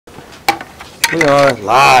We are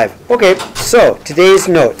live. Okay, so today's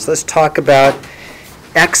notes. Let's talk about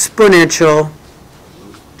exponential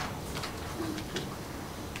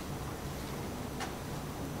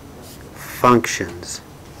functions.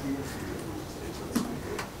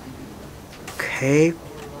 Okay.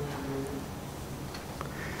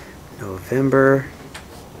 November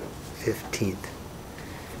 15th.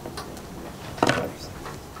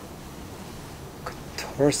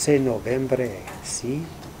 14 Novembre. See?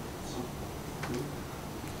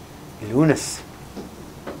 Lunes.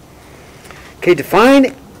 Okay,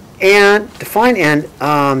 define and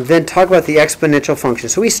then talk about the exponential function.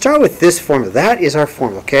 So we start with this formula. That is our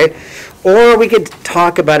formula, okay? Or we could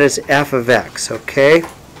talk about it as f of x, okay?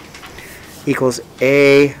 Equals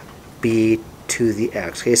a b to the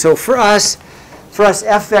x. Okay, so for us, f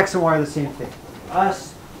of x and y are the same thing. For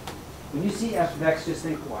us, when you see f of x, just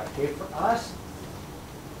think y. Okay, for us,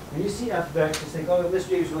 when you see f of x, just think, oh, Mr.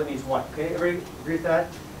 Davis really means y. Okay, everybody agree with that?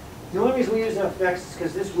 The only reason we use f of x is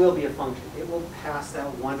because this will be a function. It will pass that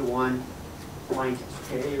one-to-one line test.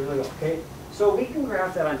 Okay, here we go. Okay, so we can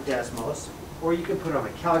graph that on Desmos, or you can put it on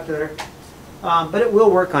a calculator. But it will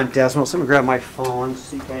work on Desmos. Let me grab my phone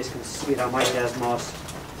so you guys can see it on my Desmos.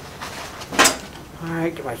 All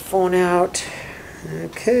right, get my phone out.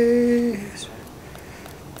 Okay,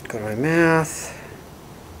 go to my math,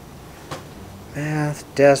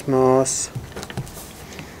 Desmos.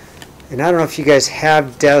 And I don't know if you guys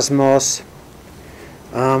have Desmos.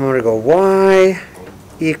 I'm going to go y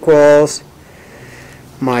equals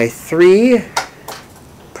my 3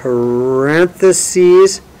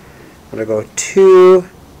 parentheses. I'm going to go 2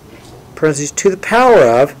 parentheses to the power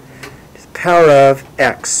of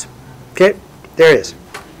x. Okay, there it is.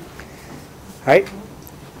 All right.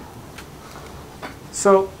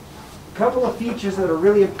 So, a couple of features that are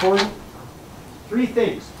really important. 3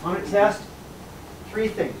 things on a test. 3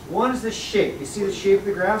 things. One is the shape. You see the shape of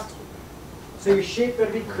the graph? So your shape better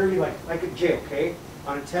be curvy like a J, okay?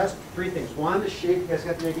 On a test, 3 things. 1, the shape. You guys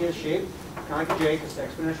got the idea of the shape? Kind of like a J, because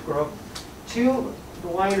exponential growth. 2, the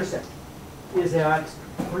y-intercept is at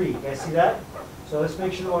 3. You guys see that? So let's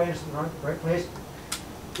make sure the y-intercept is in the right place.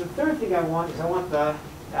 The third thing I want is I want the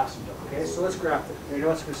asymptote, okay? So let's graph it. You know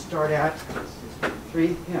what's going to start at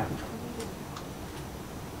 3? Yeah.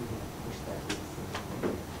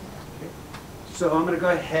 So I'm going to go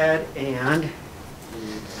ahead and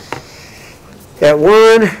at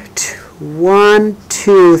 1,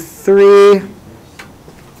 2, 3.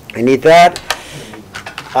 I need that.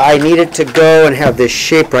 I need it to go and have this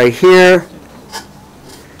shape right here.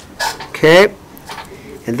 Okay.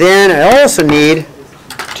 And then I also need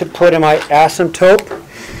to put in my asymptote,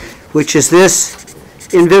 which is this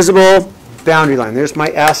invisible boundary line. There's my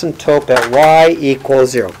asymptote at y equals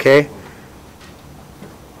 0. Okay.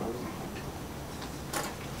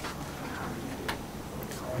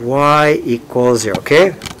 Y equals 0.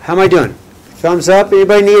 Okay, how am I doing? Thumbs up.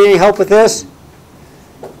 Anybody need any help with this?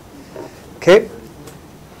 Okay.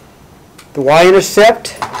 The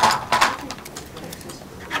y-intercept.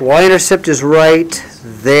 The y-intercept is right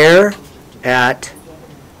there at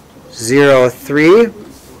 0, 3.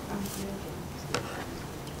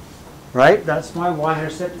 Right? That's my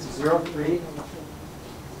y-intercept. It's 0, 3.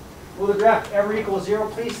 Will the graph ever equal 0?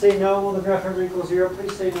 Please say no. Will the graph ever equal 0?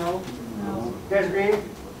 Please say no. No. You guys agree?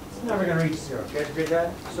 It's never going to reach 0. You guys agree with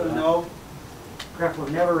that? So no. Graph will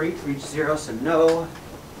never reach 0, so no.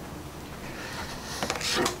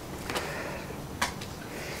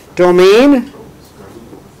 Domain.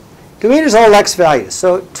 Domain is all x values.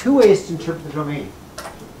 So 2 ways to interpret the domain.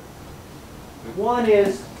 One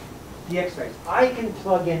is the x values. I can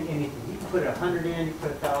plug in anything. You can put 100 in, you can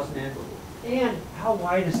put 1,000 in. And how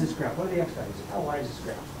wide is this graph? What are the x values? How wide is this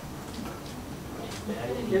graph?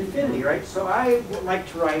 Infinity, right? So I would like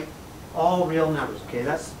to write all real numbers. Okay,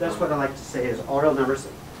 that's what I like to say is all real numbers.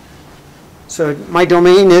 So my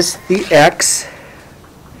domain is the x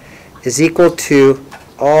is equal to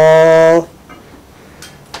all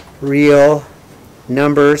real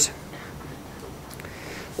numbers,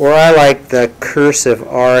 or I like the cursive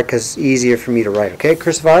R because it's easier for me to write. Okay,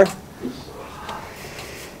 cursive R.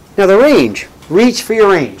 Now the range. Reach for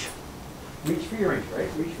your range. Reach for your range,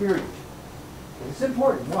 right? Reach for your range. It's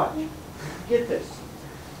important. Watch. Get this.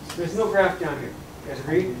 There's no graph down here. You guys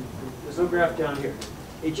agree? There's no graph down here.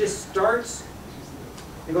 It just starts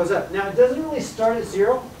and goes up. Now, it doesn't really start at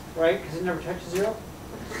 0, right? Because it never touches 0.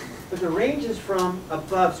 But the range is from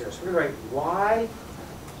above 0. So we're going to write y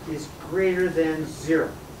is greater than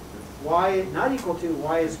 0. Y not equal to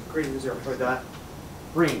y is greater than 0 for the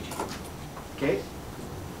range. Okay?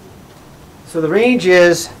 So the range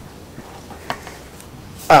is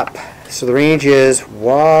up. So the range is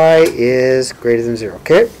y is greater than 0.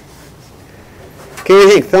 Okay? Okay, what do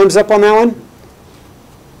you think? Thumbs up on that one?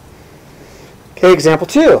 Okay, example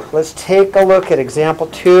 2. Let's take a look at example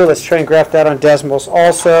 2. Let's try and graph that on decimals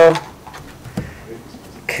also.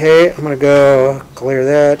 Okay, I'm going to go clear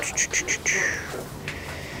that.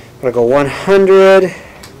 I'm going to go 100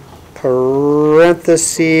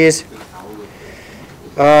 parentheses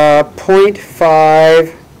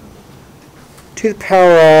 0.5 to the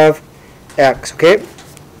power of x. Okay? All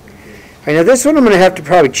right, now this one I'm going to have to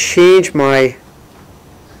probably change my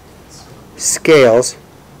scales.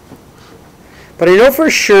 But I know for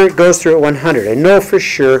sure it goes through at 100. I know for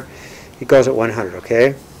sure it goes at 100,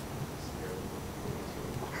 okay?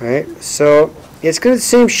 All right, so it's going to the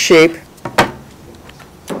same shape,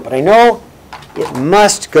 but I know it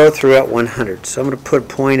must go through at 100. So I'm going to put a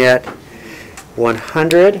point at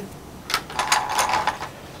 100.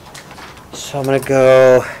 So I'm going to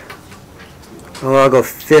go, oh, I'll go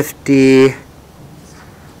 50,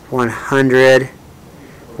 100,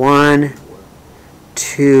 1,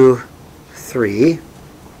 2, 3.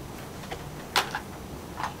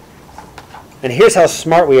 And here's how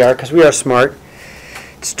smart we are, because we are smart.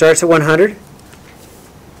 It starts at 100.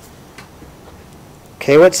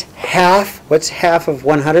 Okay, what's half? What's half of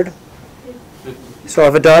 100? So I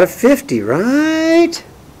have a dot of 50, right?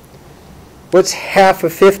 What's half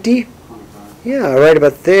of 50? Yeah, right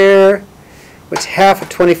about there. What's half of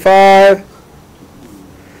 25?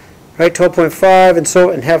 Right, 12.5, and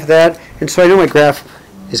so, and half of that. And so I know my graph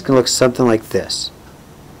is going to look something like this.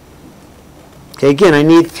 Okay, again, I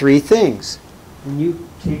need 3 things. When you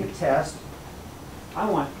take a test, I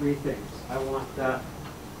want 3 things. I want the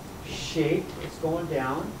shape that's going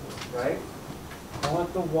down, right? I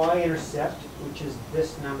want the y-intercept, which is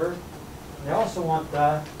this number. And I also want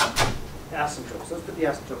the asymptote. So let's put the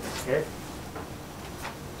asymptote, okay?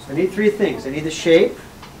 So I need 3 things. I need the shape.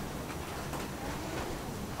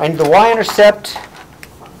 I need the y-intercept.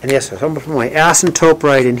 And yes, so I'm going to put my asymptote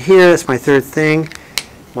right in here. That's my 3rd thing.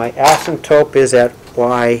 My asymptote is at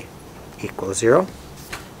y equals 0.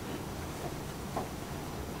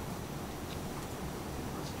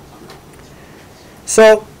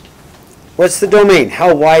 So, what's the domain?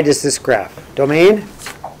 How wide is this graph? Domain?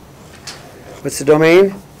 What's the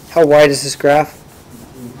domain? How wide is this graph?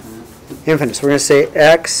 Infinite. So we're going to say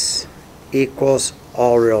x equals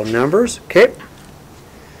all real numbers. Okay.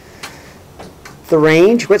 The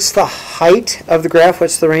range, what's the height of the graph?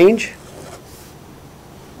 What's the range?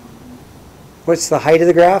 What's the height of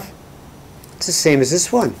the graph? It's the same as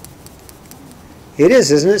this one. It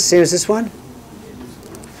is, isn't it? Same as this one?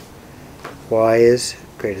 Y is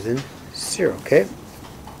greater than 0, okay?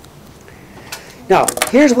 Now,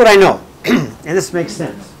 here's what I know, and this makes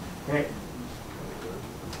sense, okay?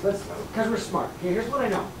 Because we're smart. Okay, here's what I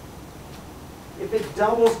know. If it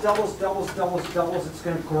doubles, it's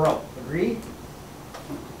going to grow. Agree?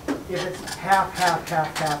 If it's half,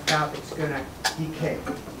 it's going to decay.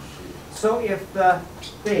 So if the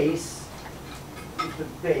base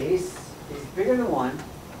is bigger than 1,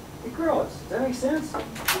 it grows. Does that make sense?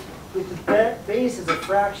 If the base is a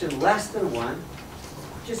fraction less than 1, it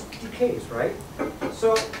just decays, right?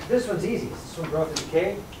 So this one's easy. This one growth and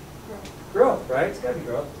decay. Growth, right? It's got to be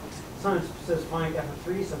growth. Someone says find f of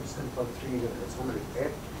 3, so I'm just going to plug 3 into it. It's 100, okay?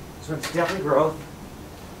 So it's definitely growth.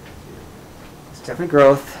 It's definitely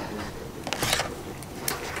growth.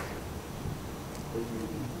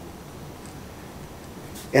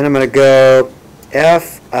 And I'm going to go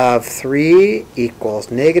f of 3 equals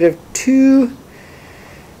negative 2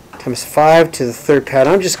 times 5 to the 3rd power.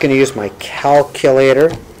 I'm just going to use my calculator.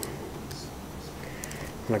 I'm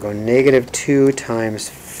going to go negative 2 times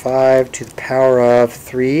 5 to the power of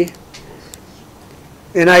 3.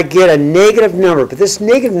 And I get a negative number, but this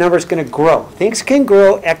negative number is going to grow. Things can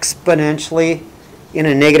grow exponentially in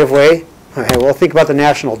a negative way. All right, well, think about the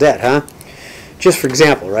national debt, huh? Just for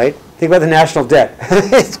example, right? Think about the national debt.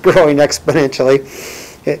 It's growing exponentially,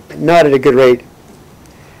 not at a good rate.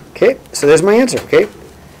 Okay, so there's my answer, okay?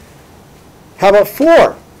 How about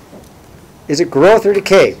 4? Is it growth or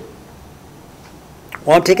decay?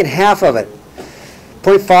 Well, I'm taking half of it.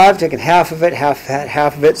 0.5, taking half of it,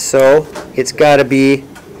 half of it, so it's got to be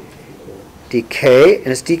decay, and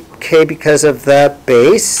it's decay because of the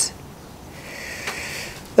base.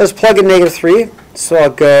 Let's plug in negative 3. So I'll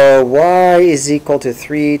go y is equal to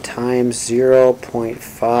 3 times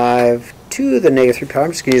 0.5 to the negative 3 power.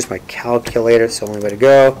 I'm just going to use my calculator. It's the only way to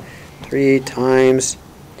go. 3 times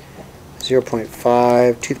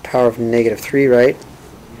 0.5 to the power of negative 3, right?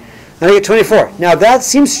 Now I get 24. Now that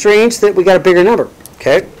seems strange that we got a bigger number.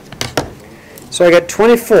 Okay? So I got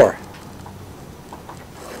 24.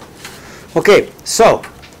 Okay, so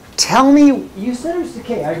tell me, you said it was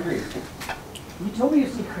decay, I agree. You told me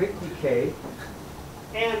it was decay,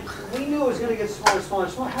 and we knew it was going to get smaller, smaller,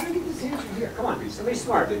 smaller. How did we get this answer here? Come on, somebody's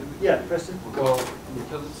smart. Yeah, Preston? Well,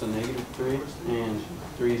 because it's a -3, and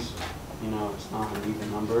 3's, you know, it's not an even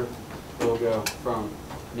number, it'll go from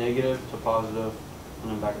negative to positive,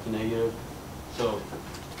 and then back to negative. So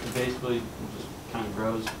it basically just kind of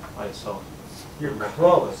grows by itself. You're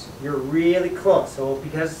close. You're really close. So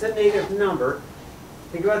because it's a negative number,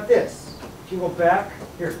 think about this. If you go back,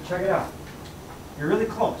 here, check it out. You're really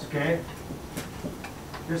close, okay?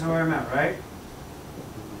 Here's where I'm at, right?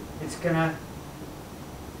 It's gonna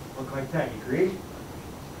look like that. You agree?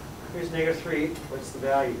 Here's -3. What's the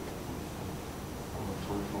value?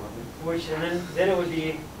 Which, and then it would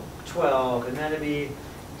be 12, and then it'd be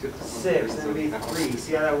 6, and then it'd be 3.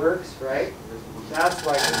 See how that works, right? That's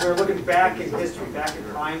why, because we're looking back in history, back in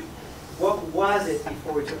time. What was it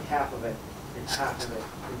before we took half of it, and half of it,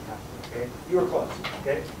 and half of it, okay? You were close,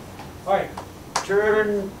 okay? All right,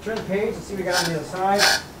 turn the page and see what we got on the other side.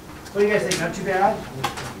 What do you guys think? Not too bad?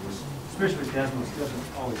 Especially with Desmos, it doesn't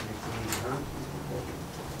always make it easy, huh?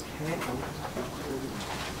 Okay.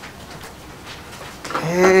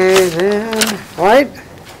 And then, all right.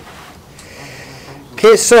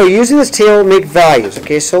 Okay, so using this table, make values.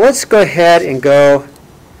 Okay, so let's go ahead and go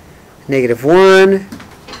 -1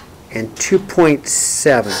 and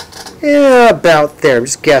 2.7. Yeah, about there. I'm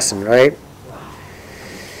just guessing, right?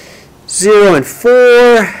 0 and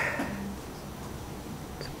 4.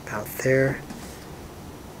 About there.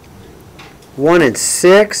 1 and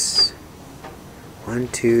 6. 1,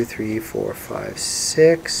 2, 3, 4, 5,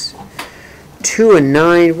 6. 2 and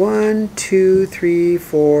 9, 1, 2, 3,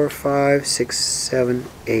 4, 5, 6, 7,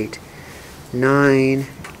 8, 9,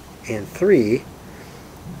 and 3,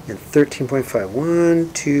 and 13.5,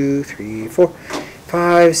 1, 2, 3, 4,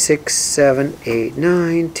 5, 6, 7, 8,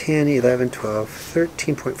 9, 10, 11, 12,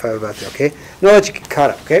 13.5 about there, okay? Now I'll let you get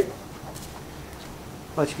caught up, okay?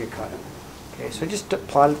 I'll let you get caught up. Okay, so just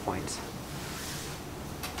plotted points.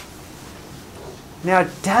 Now,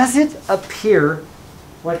 does it appear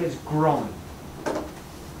like it's growing?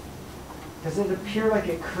 Does it appear like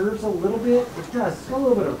it curves a little bit? It does. It's got a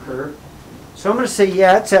little bit of a curve. So I'm going to say,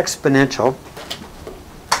 yeah, it's exponential.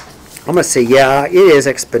 I'm going to say, yeah, it is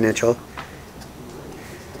exponential.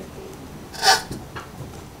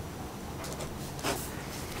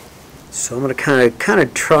 So I'm going to kind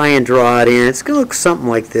of try and draw it in. It's going to look something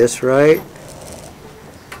like this, right?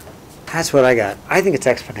 That's what I got. I think it's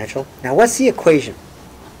exponential. Now, what's the equation?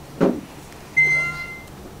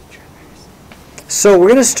 So we're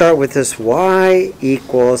going to start with this y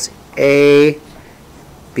equals ab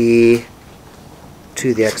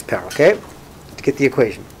to the x power, okay? To get the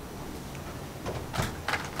equation.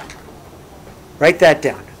 Write that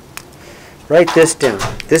down. Write this down.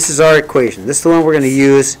 This is our equation. This is the one we're going to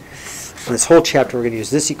use in this whole chapter. We're going to use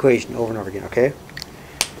this equation over and over again, okay?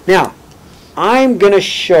 Now, I'm going to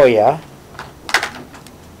show you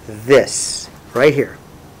this right here.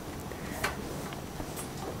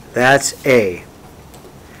 That's A.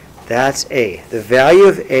 That's A. The value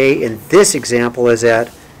of A in this example is at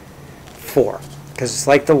 4, because it's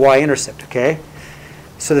like the y-intercept, okay?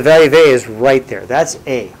 So the value of A is right there. That's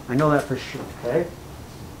A. I know that for sure, okay?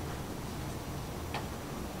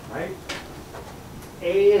 Right?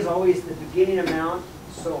 A is always the beginning amount,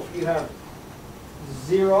 so if you have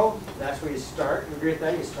 0, that's where you start. You agree with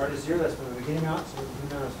that? You start at 0, that's where the beginning amount, so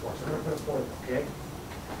the amount is 4. So I'm going to put a 4 there, okay?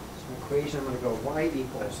 So the equation, I'm going to go y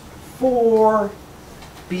equals 4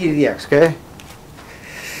 b to the x, okay?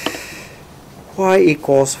 Y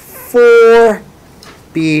equals 4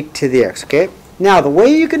 b to the x, okay? Now, the way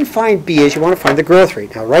you can find b is you want to find the growth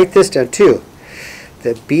rate. Now, write this down too.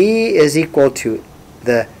 The b is equal to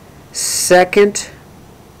the second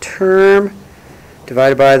term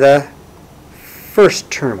divided by the first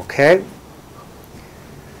term, okay?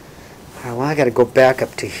 All right, well, I got to go back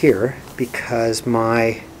up to here because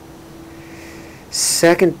my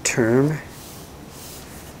second term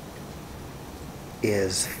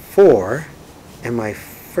is 4 and my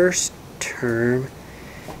first term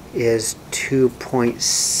is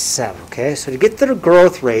 2.7, okay? So to get to the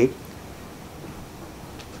growth rate,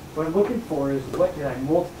 what I'm looking for is what did I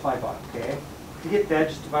multiply by, okay? To get that,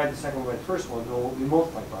 just divide the second one by the first one, know what we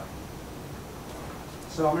multiply by.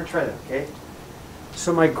 So I'm going to try that, okay?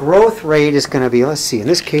 So my growth rate is going to be, let's see, in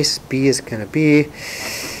this case, B is going to be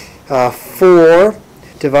 4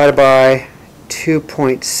 divided by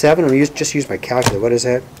 2.7. I'm going to just use my calculator. What is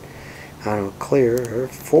that? I don't know, clear.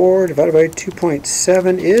 4 divided by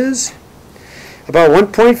 2.7 is about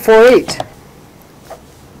 1.48.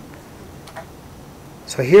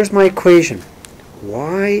 So here's my equation.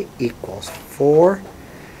 Y equals 4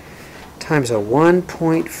 times a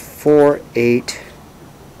 1.48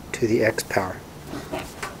 to the x power.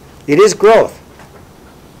 It is growth.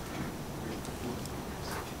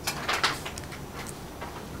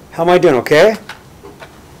 How am I doing? Okay?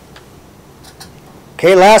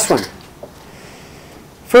 Okay, last one.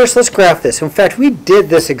 First, let's graph this. In fact, we did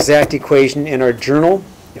this exact equation in our journal.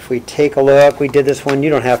 If we take a look, we did this one. You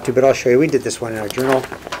don't have to, but I'll show you. We did this one in our journal.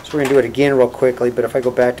 So we're going to do it again real quickly. But if I go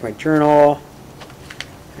back to my journal,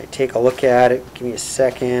 I take a look at it. Give me a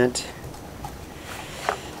second.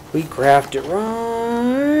 We graphed it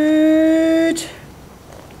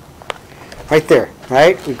right there,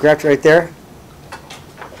 right? We graphed it right there.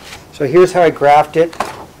 So here's how I graphed it.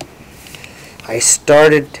 I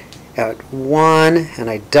started at 1, and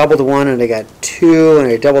I doubled 1, and I got 2, and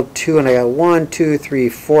I doubled 2, and I got 1, 2, 3,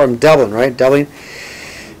 4. I'm doubling, right? Doubling.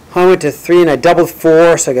 I went to 3, and I doubled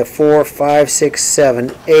 4, so I got 4, 5, 6,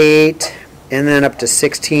 7, 8, and then up to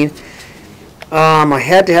 16. I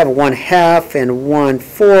had to have 1/2 and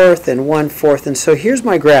 1/4 and 1/4, and so here's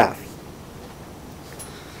my graph.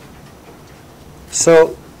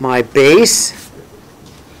 So my base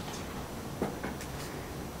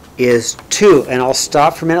is 2, and I'll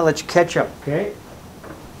stop for a minute, let you catch up, okay?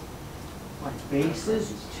 My base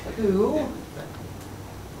is 2.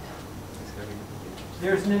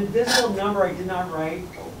 There's an invisible number I did not write.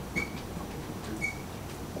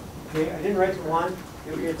 Okay, I didn't write the 1.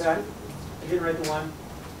 You get that? I didn't write the 1.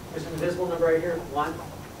 There's an invisible number right here, 1.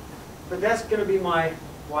 But that's going to be my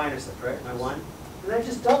y-intercept, right? My 1. And I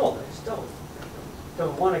just doubled. I just doubled.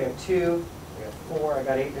 Doubled 1, I got 2. I got 4. I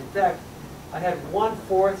got 8. In fact, I had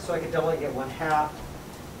 1/4, so I could double it, get 1/2. I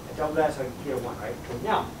doubled that, so I could get a 1, right? Okay,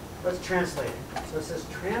 now, let's translate it. So it says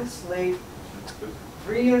translate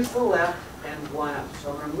 3 units to the left and 1 up.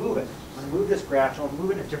 So I'm going to move it. I'm going to move this graph, so I'll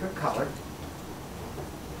move it in a different color.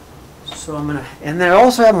 So I'm going to, and then I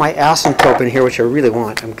also have my asymptote in here, which I really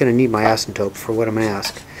want. I'm going to need my asymptote for what I'm going to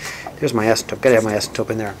ask. There's my asymptote. Got to have my asymptote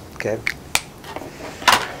in there. Okay.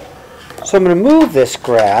 So I'm going to move this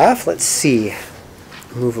graph. Let's see.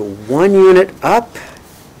 Move it 1 unit up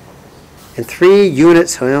and 3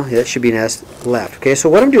 units, well, that should be an S left. Okay, so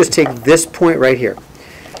what I'm doing is take this point right here.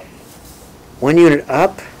 1 unit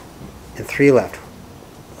up and 3 left.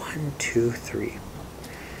 1, 2, 3.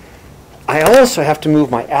 I also have to move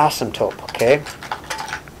my asymptote, okay?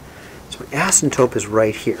 So my asymptote is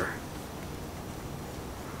right here.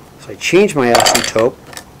 So I change my asymptote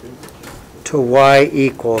to y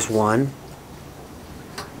equals 1.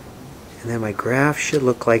 And then my graph should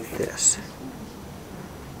look like this.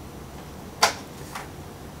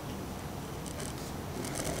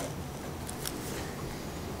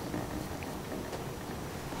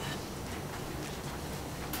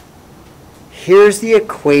 Here's the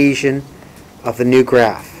equation of the new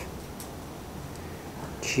graph.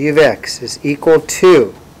 G of x is equal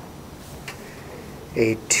to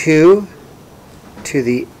a 2 to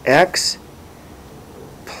the x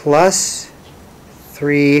plus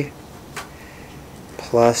 3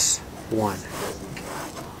 plus 1.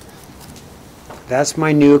 That's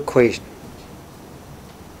my new equation.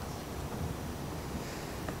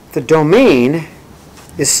 The domain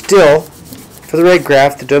is still, for the red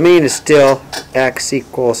graph, the domain is still x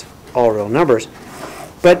equals all real numbers.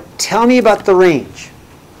 But tell me about the range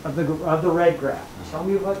of the red graph. Tell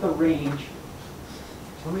me about the range.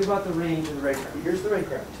 Tell me about the range of the red graph. Here's the red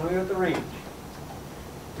graph. Tell me about the range.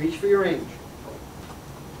 Reach for your range.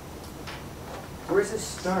 Where does it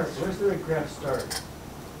start? Where's the red graph start?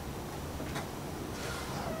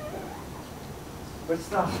 What's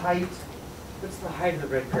the height? What's the height of the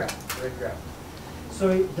red graph? So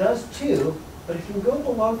it does 2, but it can go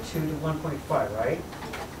below 2 to 1.5, right?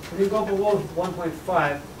 If you go below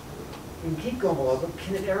 1.5, you can keep going below, but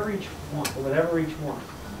can it ever reach 1? Will it ever reach 1?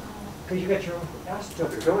 Because you got your asymptote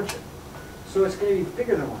here, don't you? So it's going to be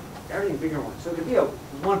bigger than 1. Everything bigger than 1. So it could be a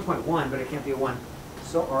 1.1, but it can't be a 1.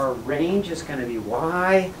 So our range is going to be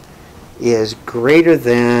y is greater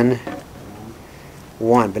than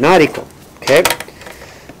 1, but not equal. Okay?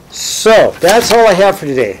 So that's all I have for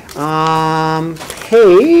today.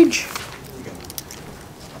 Page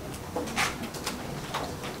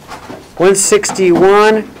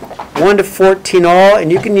 161, 1 to 14 all,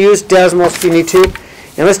 and you can use decimals if you need to.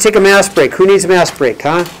 And let's take a mass break. Who needs a mass break,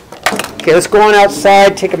 huh? Okay, let's go on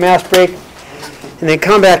outside, take a mass break, and then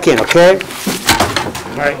come back in, okay?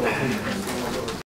 All right.